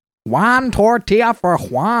accent? One tortilla for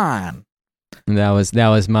Juan. That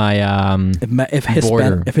was my if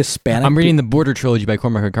Hispanic. I'm reading the Border trilogy by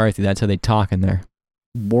Cormac McCarthy. That's how they talk in there.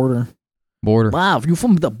 Border. Wow, you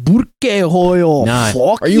from the Burquejoyo?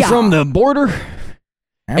 Nah. Are you from the border?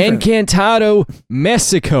 Encantado,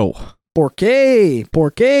 Mexico. Porqué.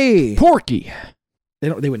 Porky.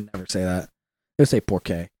 They would never say that. They would say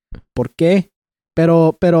porqué. Porqué.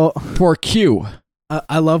 Pero. Porcu.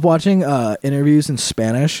 I love watching interviews in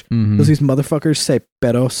Spanish because these motherfuckers say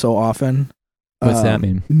pero so often. What's that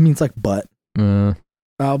mean? It means like butt.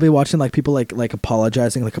 I'll be watching like people like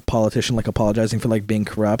apologizing, like a politician like apologizing for like being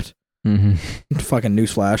corrupt. Fucking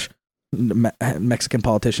newsflash. Mexican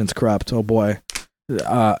politicians corrupt. Oh boy.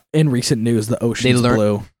 In recent news, the ocean's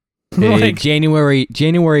blue. Like, January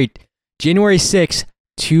 6,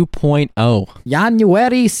 2.0.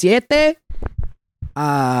 January 7.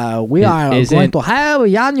 We are Is going it- to have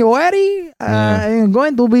January. And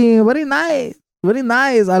going to be very nice. Very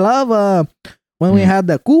nice. I love when we had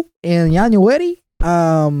the coup in January.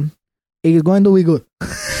 It's going to be good.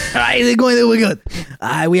 It's going to be good.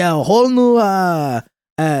 We have a whole new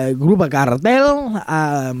group of cartel.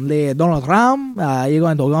 The Donald Trump is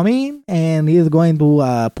going to come in and he's going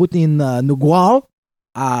to put in new wall.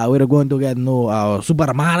 We're going to get new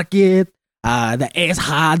supermarket, the Ace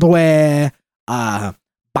Hardware,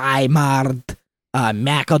 Bimart,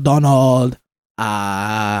 McDonald,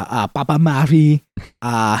 Papa Murphy,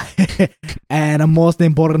 and most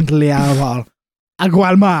importantly of all, a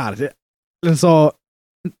Walmart. And so,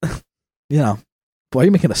 boy,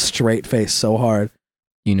 you're making a straight face so hard.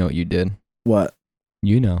 You know what you did. What?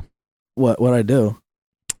 You know. What I do?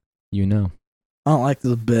 You know. I don't like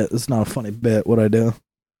this bit. It's not a funny bit. What I do?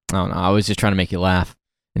 I don't know. I was just trying to make you laugh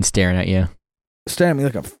and staring at you. Staring at me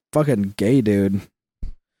like a fucking gay dude.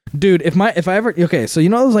 Dude, if I ever so you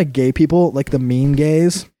know those like gay people, like the mean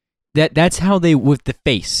gays? That's how they with the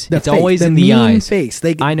face. The it's face, always the in the mean eyes. face.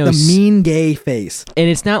 I know the mean gay face. And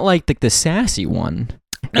it's not like the sassy one.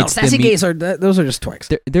 No, It's the sassy mean- gays are those are just twicks.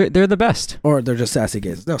 They're the best. Or they're just sassy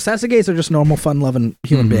gays. No, sassy gays are just normal, fun-loving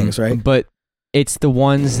human Mhm. beings, right? But it's the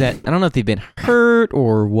ones that I don't know if they've been hurt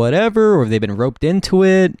or whatever, or if they've been roped into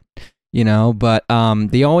it, but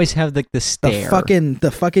they always have like the stare.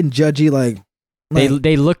 The fucking judgy like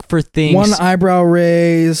they look for things. one eyebrow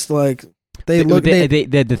raised, like they look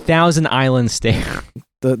the Thousand Island stare.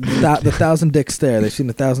 the thousand dick stare. They've seen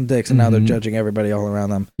 1,000 dicks and now they're Mhm. judging everybody all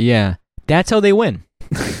around them. Yeah, that's how they win.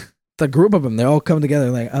 The group of them, they all come together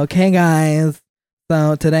like, okay, guys.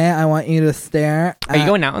 So today I want you to stare. Are you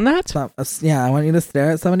going out on that? Yeah, I want you to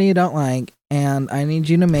stare at somebody you don't like, and I need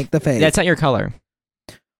you to make the face. That's not your color.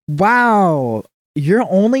 Wow, you're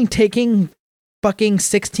only taking fucking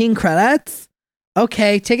 16 credits?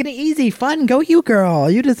 Okay, taking it easy, fun. Go you, girl.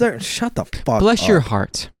 You deserve. Shut the fuck. Bless up. your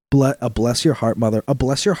heart. Bless your heart, mother. A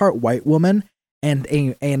bless your heart white woman and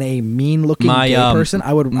a mean looking My, gay person.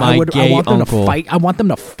 I want gay them uncle. to fight. I want them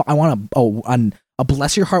to. I want a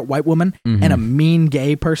bless your heart white woman Mhm. and a mean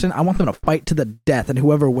gay person. I want them to fight to the death, and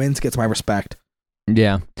whoever wins gets my respect.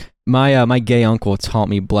 Yeah, my gay uncle taught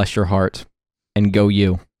me bless your heart and go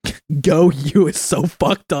you. Go you is so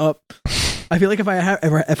fucked up. I feel like if I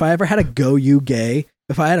ever had a go you gay,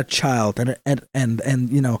 if I had a child and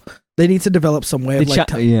they need to develop some way of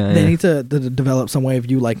they need to develop some way of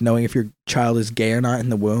you like knowing if your child is gay or not in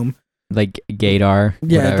the womb. Like gaydar.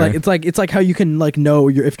 Yeah, whatever. it's like how you can like know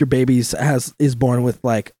if your baby is born with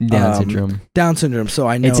like Down syndrome. Down syndrome. So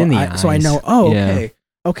I know It's in the so I eyes. know. Oh, Yeah. okay.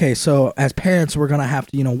 Okay, so as parents, we're gonna have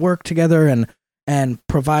to work together and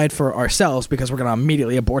provide for ourselves because we're gonna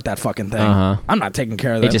immediately abort that fucking thing. Uh-huh. I'm not taking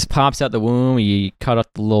care of that. It just pops out the womb. You cut off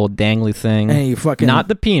the little dangly thing. and you fucking Not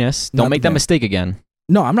the penis. Not Don't make the that penis. mistake again.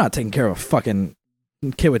 No, I'm not taking care of a fucking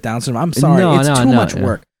kid with Down syndrome. I'm sorry, No, it's no, too no, much no.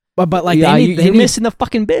 work. But like Yeah, they need, you're missing the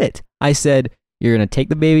fucking bit. I said you're gonna take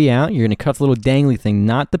the baby out. You're gonna cut the little dangly thing,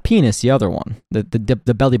 not the penis, the other one, the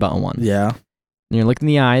belly button one. Yeah. And you're looking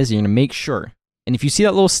in the eyes. You're gonna make sure. And if you see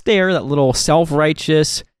that little stare, that little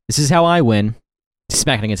self-righteous, this is how I win.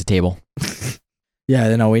 Smack it against the table. Yeah,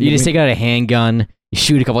 You just take out a handgun. You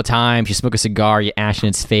shoot a couple times. You smoke a cigar. You ash in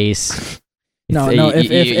its face. No, you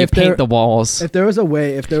if paint there- the walls. If there was a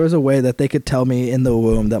way that they could tell me in the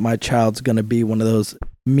womb that my child's gonna be one of those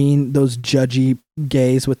judgy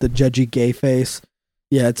gays with the judgy gay face,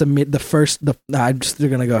 yeah, they're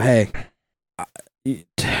gonna go, hey,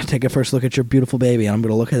 take a first look at your beautiful baby, and I'm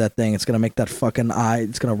gonna look at that thing. It's gonna make that fucking eye.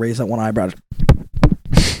 It's gonna raise that one eyebrow.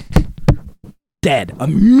 Dead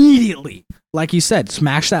immediately. Like you said,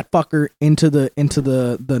 smash that fucker into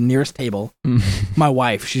the nearest table. My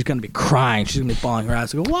wife, she's gonna be crying. She's gonna be bawling her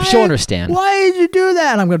eyes. Go, why? She'll understand. Why did you do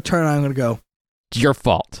that? And I'm gonna turn around. I'm gonna go. It's your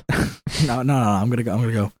fault. No. I'm gonna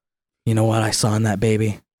go. You know what I saw in that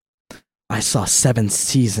baby? I saw 7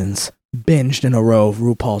 seasons binged in a row of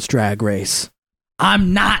RuPaul's Drag Race.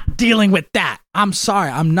 I'm not dealing with that. I'm sorry.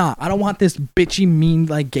 I'm not. I don't want this bitchy, mean,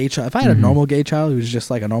 like, gay child. If I had a normal gay child who was just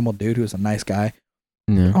like a normal dude who was a nice guy,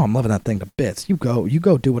 Yeah. oh, I'm loving that thing to bits. You go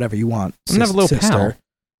do whatever you want. I'm gonna have a little pal.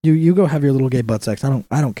 You go have your little gay butt sex. I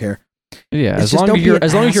don't care. Yeah, It's as just long don't as be you're an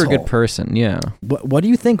a good asshole. person, yeah. What do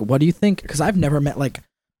you think? What do you think? Because I've never met like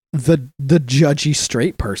the judgy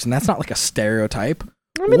straight person. That's not like a stereotype.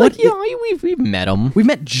 I mean, What like, we've met them. We've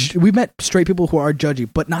met straight people who are judgy,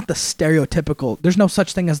 but not the stereotypical. There's no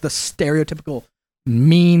such thing as the stereotypical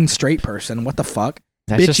mean straight person. What the fuck?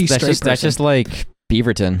 That's Bitchy straight that's person. just like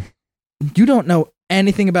Beaverton. You don't know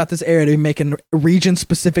anything about this area to be making region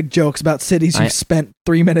specific jokes about cities you spent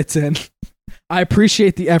 3 minutes in. I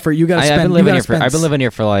appreciate the effort. You gotta spend. I've been living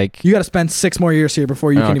here for like. You gotta spend 6 more years here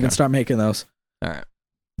before you can okay. even start making those. All right.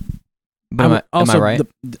 But am I right?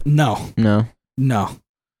 No.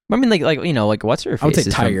 I mean, like what's her face? I would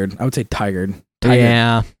say Tigard.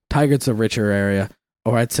 Yeah. Tigard's a richer area,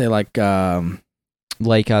 or I'd say like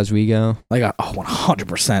Lake Oswego. Like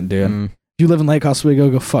 100%, dude. You live in Lake Oswego,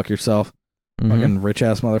 go fuck yourself. Fucking rich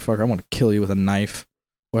ass motherfucker. I want to kill you with a knife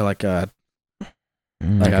or like a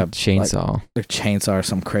chainsaw. Like a chainsaw or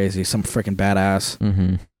some freaking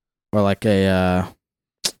badass. Or like a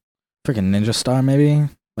freaking ninja star maybe.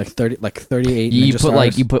 Like 38 ninja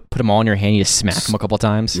stars. You put them all in your hand, you just smack them a couple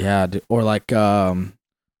times. Yeah, dude. Or like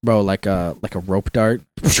bro, like a rope dart.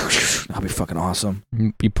 That'd be fucking awesome.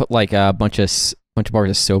 You put like a bunch of bars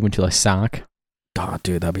of soap into a sock. Oh,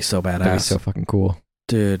 dude, that'd be so badass. That'd be so fucking cool.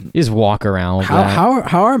 Dude, you just walk around with that.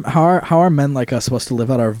 How are men like us supposed to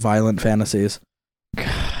live out our violent fantasies? God,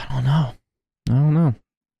 I don't know.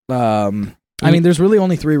 I mean, there's really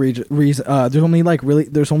only three reasons.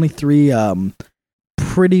 There's only three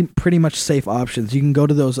pretty much safe options. You can go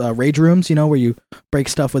to those rage rooms, you know, where you break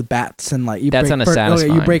stuff with bats and like that's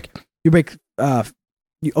unsatisfying. You break.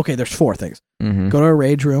 Okay, there's 4 things. Go to a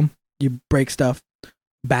rage room. You break stuff.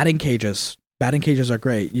 Batting cages. Batting cages are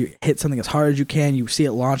great. You hit something as hard as you can. You see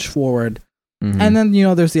it launch forward. And then, you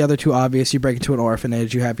know, there's the other 2 obvious. You break into an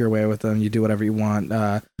orphanage. You have your way with them. You do whatever you want.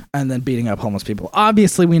 And then beating up homeless people.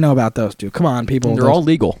 Obviously, we know about those 2. Come on, people. They're all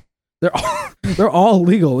legal. They're all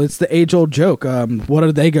legal. It's the age-old joke. What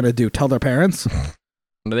are they going to do? Tell their parents?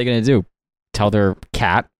 What are they going to do? Tell their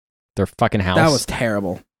cat? Their fucking house? That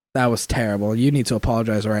was terrible. You need to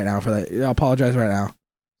apologize right now for that. Apologize right now.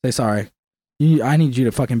 Say sorry. I need you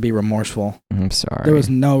to fucking be remorseful. I'm sorry. There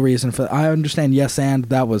was no reason for that. I understand. Yes, and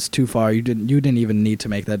that was too far. You didn't even need to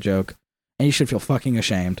make that joke, and you should feel fucking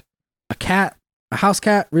ashamed. A house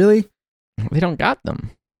cat, really? They don't got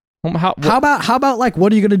them. How about like,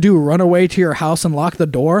 what are you gonna do? Run away to your house and lock the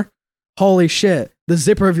door? Holy shit! The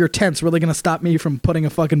zipper of your tent's really gonna stop me from putting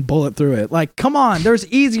a fucking bullet through it. Like, come on. There's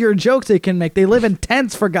easier jokes they can make. They live in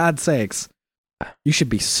tents, for God's sakes. You should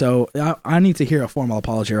be so. I need to hear a formal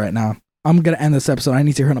apology right now. I'm going to end this episode. I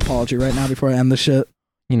need to hear an apology right now before I end this shit.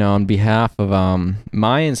 You know, on behalf of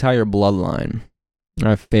my entire bloodline,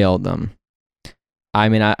 I failed them. I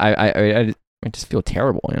mean, I just feel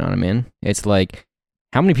terrible, you know what I mean? It's like,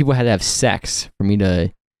 how many people had to have sex for me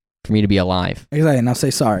to be alive? Exactly. Now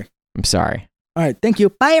say sorry. I'm sorry. All right. Thank you.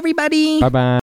 Bye, everybody. Bye-bye.